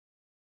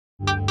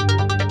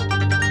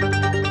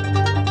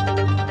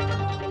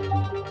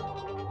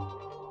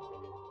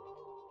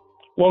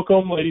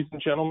Welcome, ladies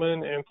and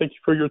gentlemen, and thank you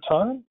for your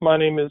time. My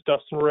name is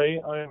Dustin Ray.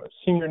 I am a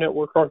Senior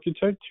Network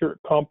Architect here at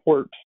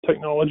Comport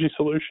Technology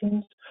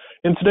Solutions.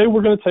 And today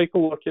we're going to take a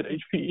look at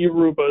HPE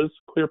Aruba's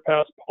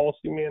Clearpass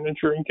Policy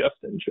Manager and Guest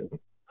Engine.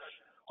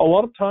 A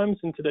lot of times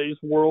in today's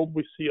world,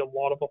 we see a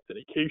lot of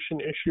authentication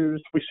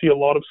issues. We see a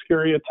lot of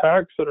scary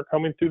attacks that are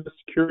coming through the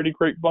security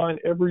grapevine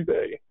every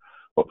day.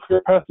 What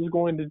Clearpass is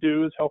going to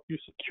do is help you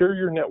secure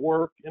your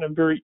network in a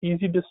very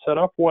easy to set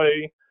up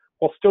way,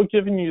 while still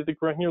giving you the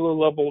granular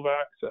level of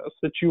access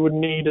that you would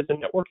need as a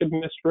network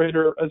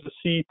administrator, as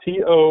a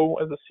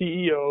CTO, as a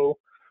CEO,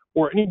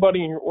 or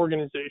anybody in your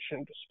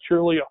organization to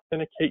securely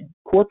authenticate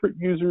corporate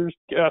users,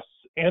 guests,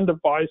 and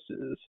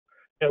devices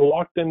and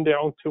lock them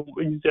down to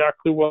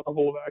exactly what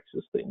level of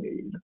access they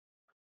need.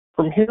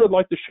 From here, I'd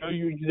like to show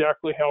you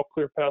exactly how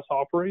Clearpass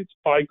operates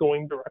by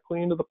going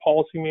directly into the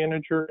Policy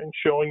Manager and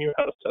showing you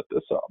how to set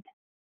this up.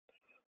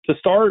 To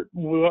start,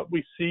 what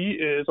we see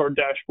is our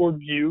dashboard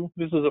view.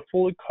 This is a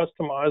fully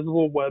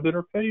customizable web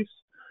interface.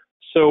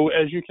 So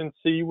as you can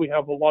see, we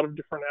have a lot of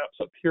different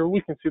apps up here.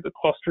 We can see the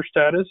cluster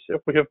status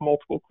if we have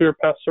multiple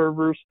Clearpass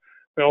servers.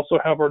 We also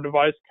have our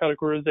device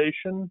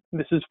categorization.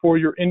 This is for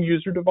your end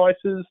user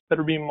devices that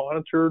are being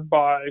monitored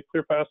by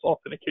Clearpass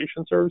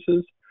authentication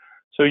services.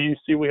 So you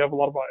see we have a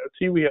lot of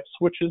IoT, we have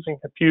switches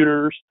and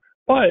computers.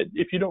 But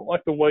if you don't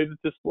like the way that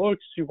this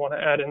looks, you want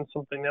to add in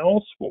something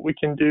else, what we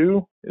can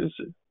do is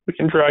we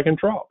can drag and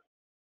drop.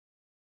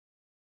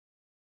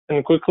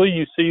 And quickly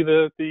you see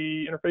that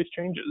the interface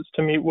changes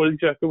to meet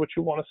exactly what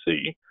you want to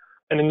see.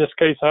 And in this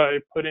case, I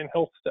put in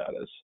health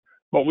status.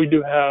 But we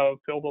do have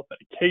field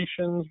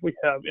authentications, we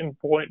have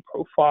endpoint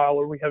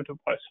profiler, we have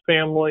device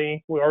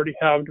family, we already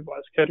have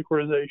device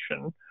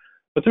categorization.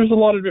 But there's a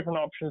lot of different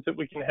options that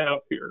we can have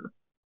here.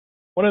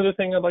 One other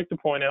thing I'd like to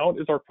point out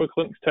is our Quick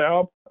Links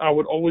tab. I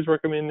would always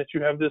recommend that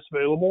you have this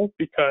available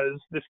because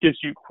this gives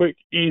you quick,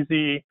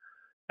 easy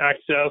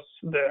access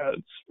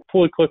that's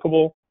fully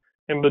clickable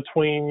in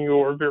between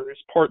your various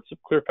parts of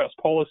Clearpass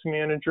Policy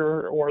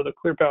Manager or the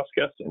Clearpass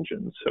Guest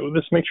Engine. So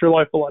this makes your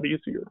life a lot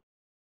easier.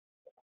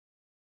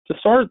 To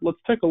start, let's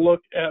take a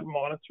look at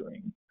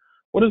monitoring.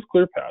 What is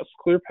Clearpass?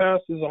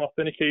 Clearpass is an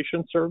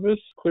authentication service.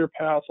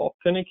 Clearpass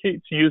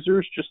authenticates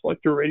users just like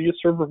your Radius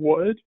server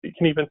would. It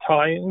can even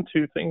tie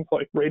into things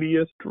like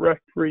Radius,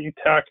 Directory,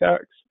 TACACS.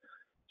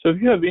 So if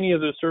you have any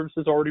of those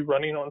services already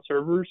running on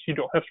servers, you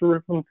don't have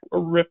to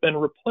rip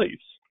and replace.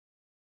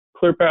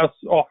 Clearpass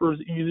offers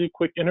easy,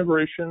 quick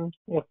integration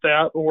with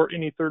that or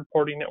any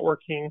third-party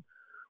networking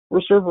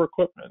or server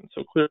equipment.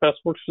 So Clearpass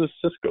works with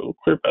Cisco,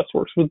 Clearpass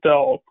works with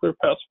Dell,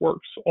 Clearpass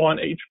works on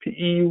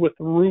HPE with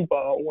Aruba,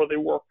 or they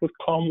work with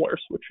Comware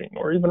switching,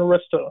 or even Arista.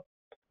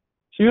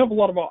 So you have a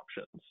lot of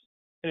options,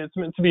 and it's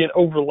meant to be an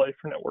overlay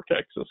for network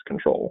access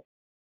control.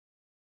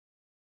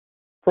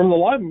 From the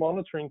live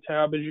monitoring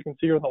tab, as you can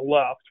see on the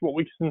left, what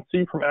we can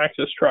see from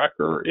Access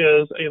Tracker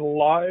is a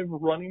live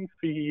running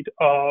feed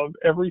of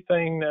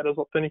everything that is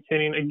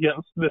authenticating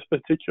against this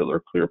particular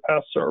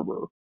Clearpass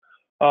server.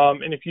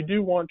 And if you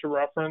do want to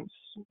reference,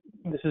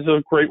 this is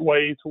a great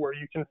way to where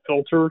you can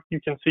filter.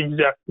 You can see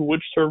exactly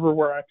which server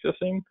we're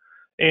accessing.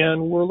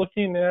 And we're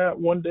looking at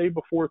one day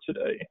before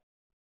today.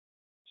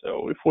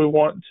 So if we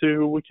want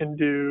to, we can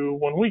do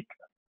 1 week.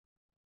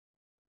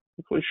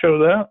 Quickly show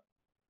that.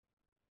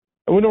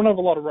 And we don't have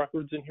a lot of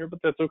records in here, but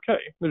that's okay.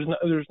 There's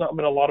not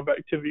been a lot of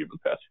activity over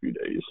the past few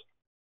days.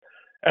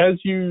 As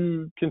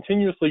you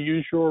continuously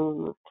use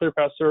your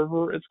Clearpass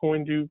server, it's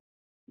going to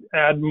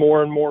add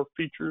more and more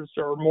features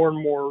or more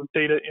and more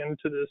data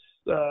into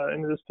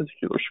this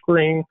particular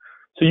screen.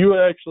 So you would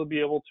actually be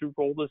able to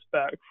roll this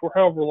back for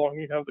however long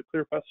you have the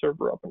Clearpass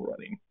server up and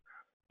running.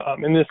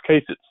 In this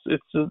case,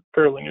 it's a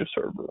fairly new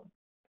server.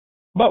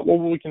 But what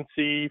we can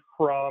see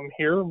from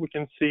here, we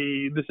can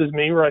see this is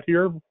me right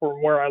here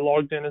from where I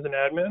logged in as an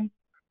admin.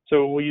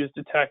 So we used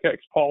the TACACS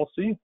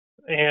policy,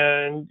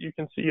 and you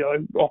can see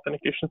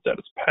authentication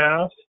status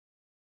pass.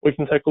 We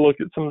can take a look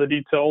at some of the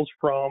details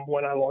from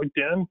when I logged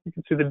in. You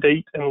can see the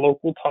date and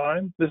local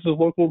time. This is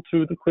local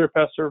to the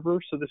Clearpass server,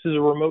 so this is a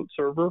remote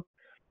server.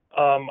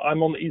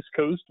 I'm on the East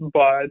Coast,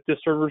 but this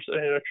server's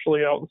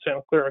actually out in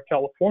Santa Clara,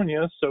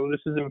 California, so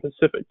this is in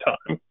Pacific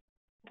time.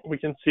 We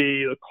can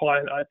see the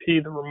client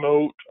IP, the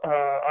remote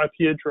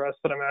IP address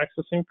that I'm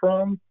accessing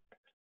from.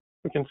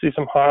 We can see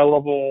some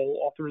high-level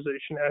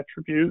authorization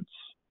attributes.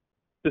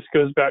 This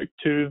goes back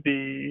to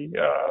the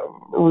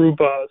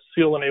Aruba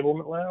Seal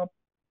Enablement Lab.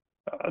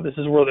 This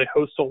is where they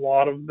host a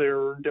lot of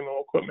their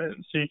demo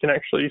equipment. So you can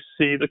actually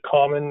see the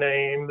common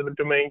name, the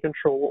domain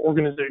controller,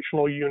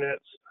 organizational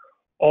units,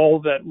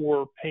 all that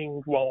were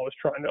pinged while I was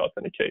trying to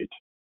authenticate.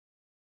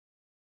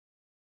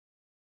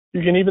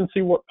 You can even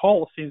see what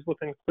policies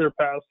within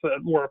Clearpass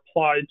that were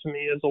applied to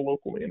me as a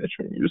local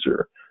management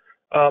user.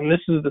 This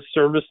is the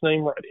service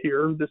name right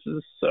here. This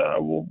is,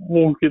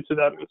 we'll get to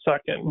that in a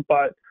second,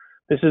 but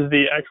This is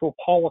the actual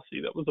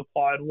policy that was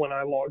applied when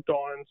I logged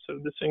on. So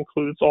this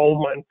includes all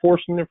of my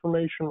enforcement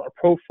information, my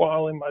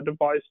profiling, my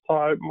device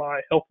type,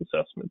 my health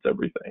assessments,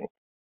 everything.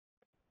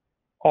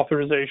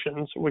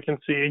 Authorizations, we can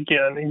see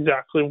again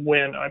exactly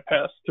when I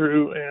passed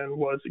through and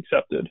was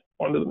accepted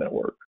onto the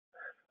network.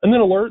 And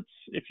then alerts,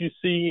 if you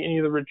see any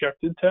of the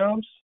rejected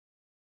tabs,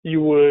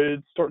 you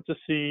would start to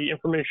see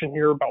information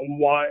here about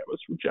why it was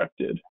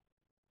rejected.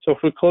 So if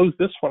we close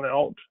this one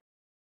out,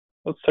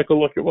 let's take a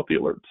look at what the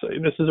alerts say.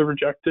 This is a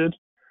rejected.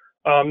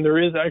 There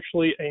is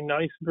actually a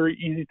nice, very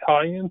easy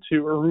tie-in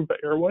to Aruba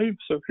Airwave.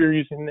 So if you're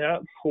using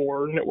that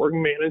for network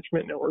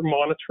management, network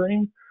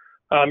monitoring,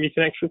 you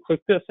can actually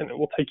click this and it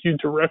will take you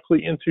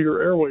directly into your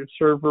Airwave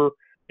server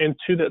and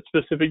to that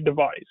specific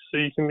device. So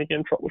you can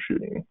begin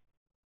troubleshooting.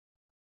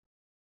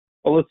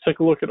 Well, let's take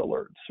a look at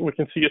alerts. We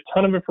can see a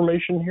ton of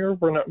information here.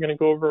 We're not going to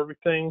go over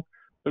everything,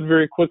 but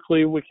very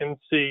quickly we can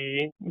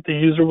see the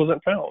user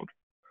wasn't found.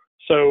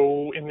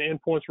 So in the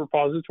endpoints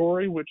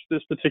repository, which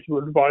this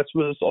particular device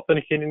was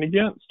authenticating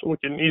against, we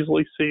can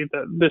easily see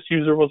that this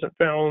user wasn't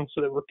found,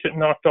 so they were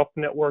knocked off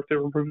the network, they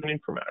were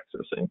prevented from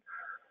accessing.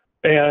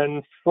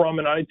 And from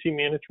an IT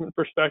management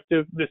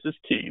perspective, this is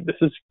key. This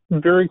is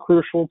very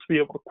crucial to be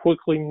able to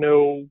quickly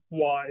know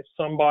why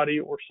somebody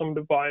or some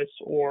device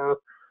or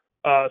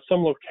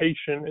some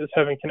location is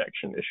having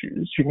connection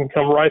issues. You can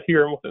come right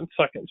here and within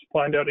seconds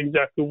find out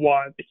exactly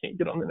why they can't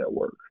get on the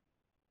network.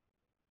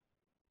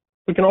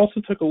 We can also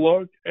take a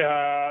look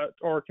at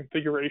our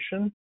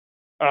configuration.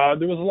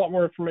 There was a lot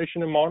more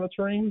information in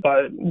monitoring,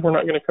 but we're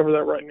not going to cover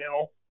that right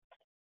now.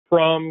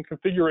 From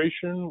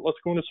configuration, let's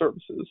go into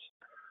services.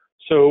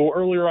 So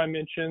earlier I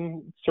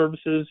mentioned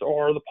services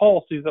are the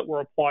policies that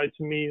were applied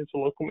to me as a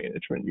local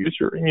management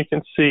user. And you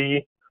can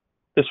see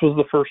this was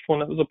the first one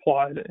that was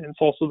applied, and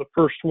it's also the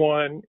first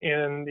one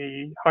in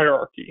the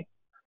hierarchy.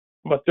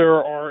 But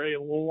there are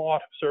a lot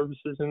of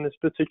services in this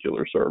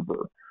particular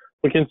server.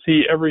 We can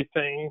see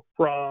everything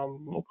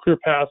from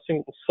Clearpass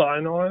single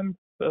sign-on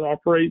that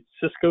operates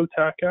Cisco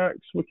TACACS.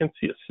 We can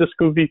see a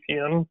Cisco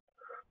VPN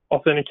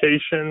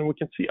authentication. We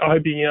can see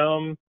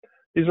IBM.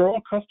 These are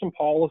all custom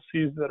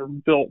policies that are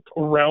built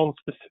around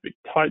specific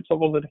types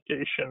of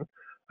authentication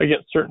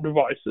against certain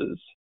devices.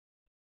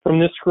 From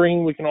this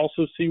screen, we can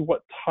also see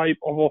what type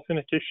of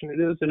authentication it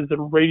is. Is it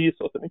a radius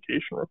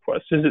authentication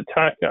request? Is it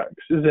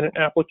TACACS? Is it an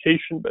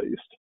application-based?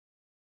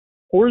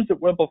 Or is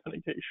it web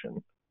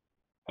authentication?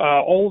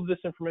 All of this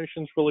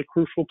information is really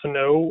crucial to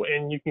know,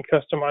 and you can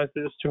customize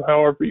this to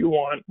however you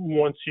want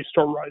once you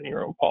start writing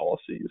your own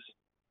policies.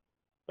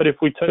 But if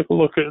we take a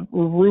look at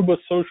Aruba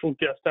Social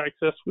Guest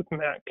Access with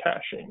MAC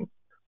caching,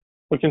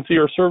 we can see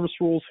our service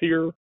rules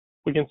here.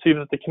 We can see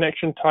that the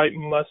connection type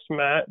must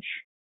match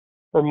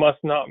or must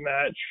not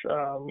match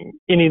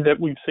any that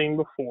we've seen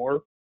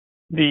before.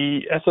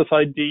 The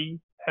SSID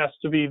has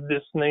to be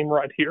this name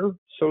right here.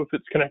 So if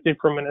it's connected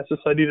from an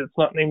SSID that's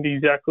not named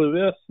exactly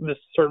this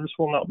service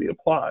will not be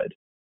applied.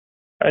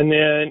 And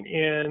then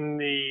in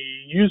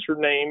the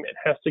username, it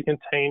has to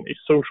contain a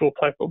social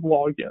type of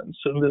login.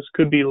 So this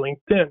could be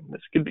LinkedIn,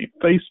 this could be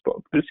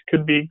Facebook, this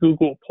could be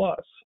Google+.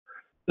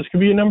 This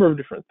could be a number of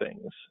different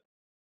things.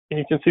 And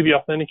you can see the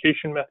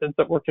authentication methods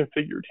that were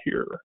configured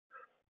here.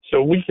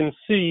 So we can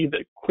see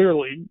that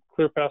clearly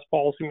Clearpass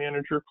Policy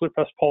Manager,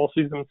 Clearpass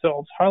policies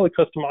themselves, highly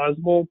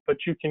customizable, but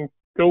you can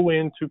go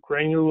into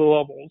granular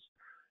levels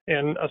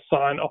and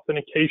assign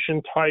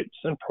authentication types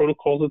and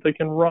protocols that they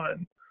can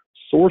run,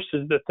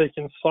 sources that they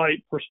can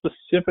cite for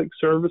specific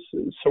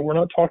services. So we're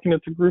not talking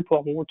at the group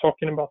level, we're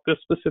talking about this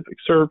specific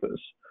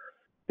service.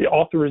 The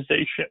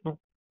authorization,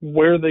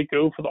 where they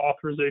go for the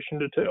authorization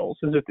details.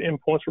 Is it the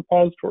endpoints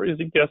repository? Is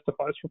it guest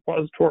device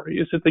repository?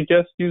 Is it the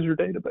guest user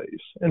database?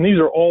 And these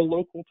are all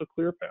local to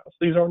Clearpass.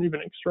 These aren't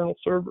even external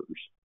servers.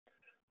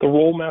 The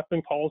role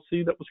mapping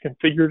policy that was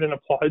configured and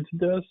applied to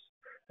this,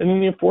 and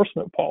then the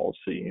enforcement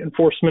policy.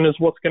 Enforcement is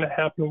what's going to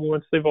happen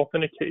once they've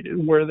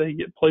authenticated, where they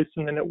get placed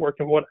in the network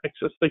and what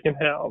access they can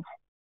have.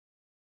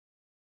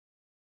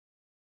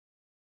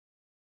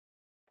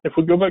 If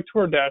we go back to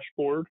our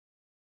dashboard,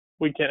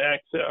 we can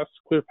access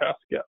Clearpass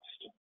Guest.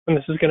 And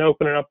this is going to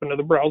open it up into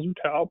the browser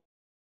tab.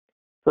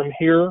 From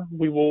here,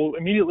 we will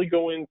immediately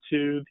go into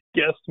the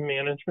guest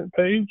management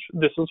page.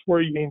 This is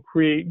where you can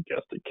create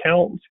guest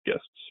accounts, guest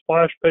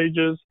splash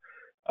pages,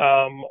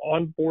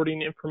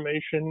 onboarding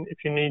information if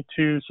you need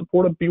to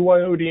support a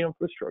BYOD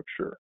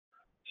infrastructure.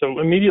 So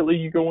immediately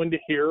you go into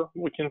here,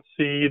 we can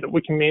see that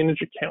we can manage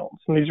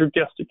accounts, and these are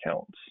guest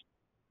accounts.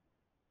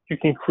 You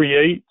can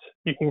create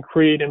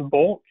in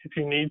bulk if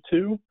you need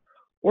to,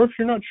 or if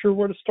you're not sure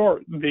where to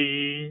start.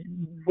 The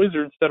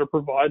wizards that are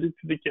provided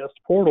to the guest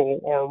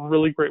portal are a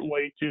really great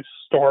way to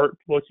start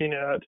looking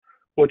at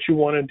what you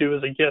want to do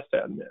as a guest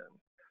admin.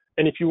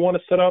 And if you want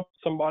to set up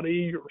somebody,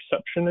 your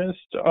receptionist,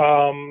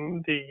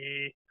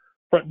 the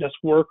front desk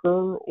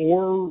worker,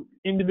 or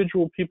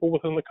individual people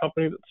within the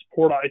company that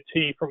support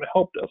IT from a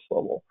help desk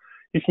level,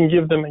 you can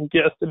give them a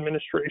guest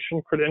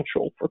administration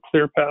credential for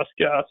Clearpass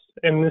Guest,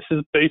 and this is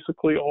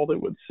basically all they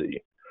would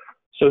see.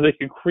 So they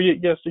could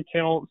create guest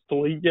accounts,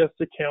 delete guest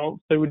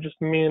accounts. They would just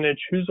manage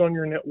who's on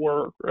your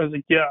network as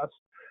a guest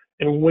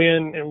and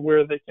when and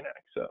where they can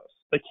access.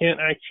 They can't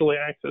actually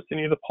access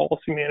any of the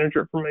policy manager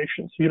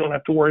information, so you don't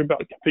have to worry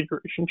about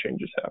configuration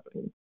changes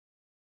happening.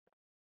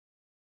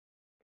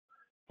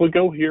 If we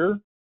go here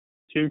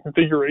to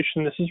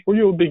configuration, this is where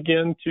you'll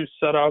begin to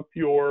set up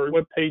your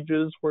web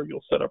pages, where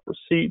you'll set up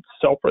receipts,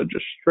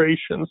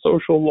 self-registration,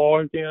 social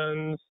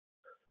logins,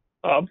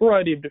 a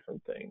variety of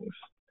different things.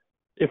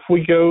 If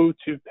we go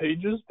to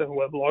pages, then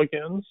web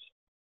logins,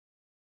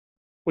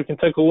 we can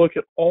take a look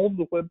at all of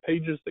the web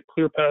pages that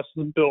Clearpass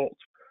has built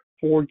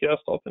for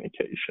guest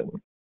authentication.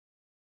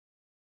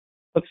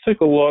 Let's take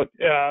a look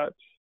at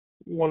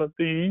one of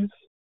these.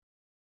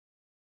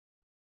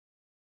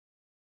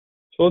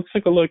 So let's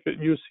take a look at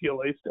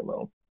UCLA's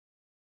demo.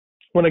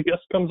 When a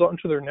guest comes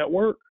onto their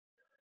network,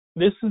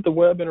 this is the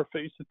web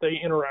interface that they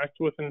interact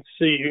with and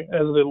see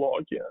as they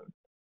log in.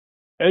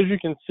 As you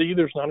can see,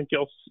 there's not a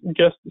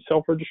guest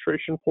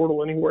self-registration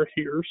portal anywhere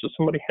here, so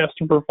somebody has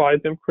to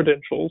provide them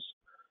credentials.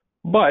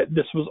 But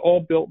this was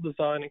all built,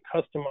 designed, and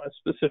customized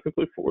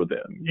specifically for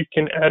them. You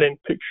can add in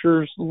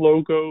pictures,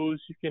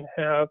 logos, you can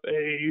have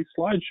a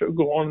slideshow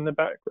go on in the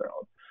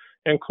background,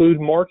 include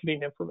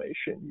marketing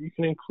information. You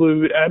can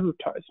include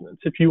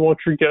advertisements if you want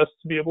your guests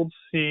to be able to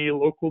see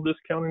local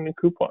discounting and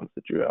coupons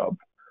that you have.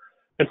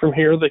 And from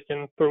here, they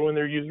can throw in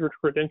their user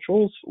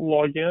credentials,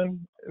 log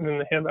in, and then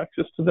they have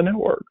access to the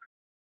network.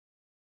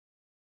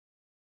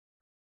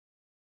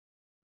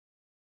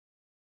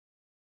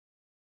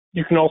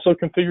 You can also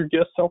configure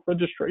guest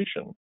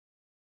self-registration.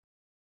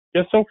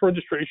 Guest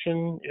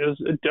self-registration is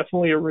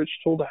definitely a rich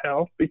tool to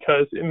have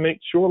because it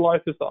makes your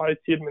life as the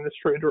IT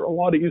administrator a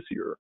lot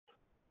easier.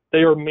 They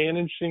are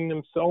managing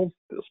themselves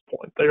at this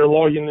point. They are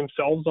logging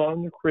themselves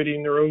on, they're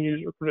creating their own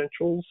user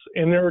credentials,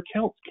 and their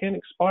accounts can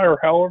expire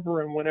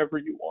however and whenever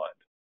you want.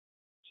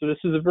 So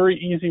this is a very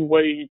easy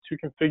way to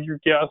configure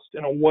guests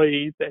in a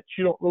way that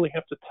you don't really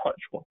have to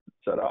touch once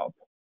it's set up.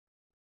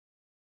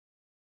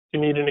 If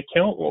you need an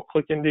account, we'll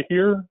click into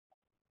here.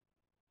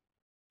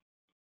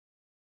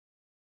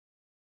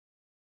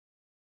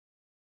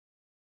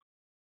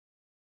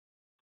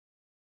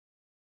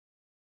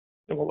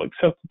 And we'll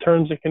accept the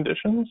terms and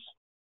conditions.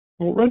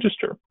 We'll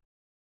register.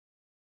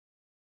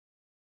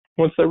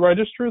 Once they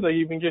register, they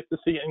even get to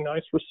see a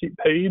nice receipt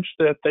page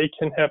that they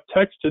can have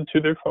texted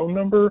to their phone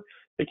number.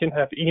 They can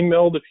have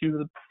emailed if you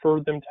would prefer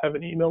them to have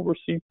an email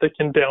receipt. They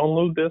can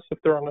download this if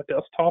they're on a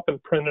desktop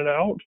and print it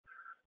out.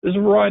 There's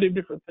a variety of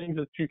different things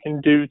that you can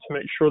do to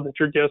make sure that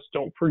your guests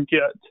don't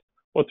forget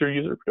what their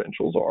user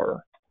credentials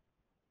are.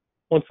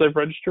 Once they've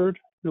registered,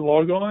 you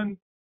log on,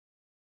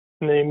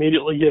 and they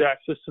immediately get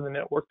access to the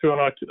network through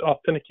an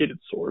authenticated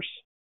source.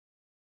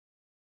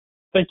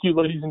 Thank you,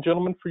 ladies and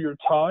gentlemen, for your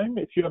time.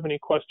 If you have any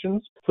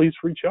questions, please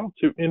reach out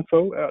to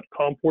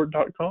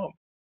info@comport.com.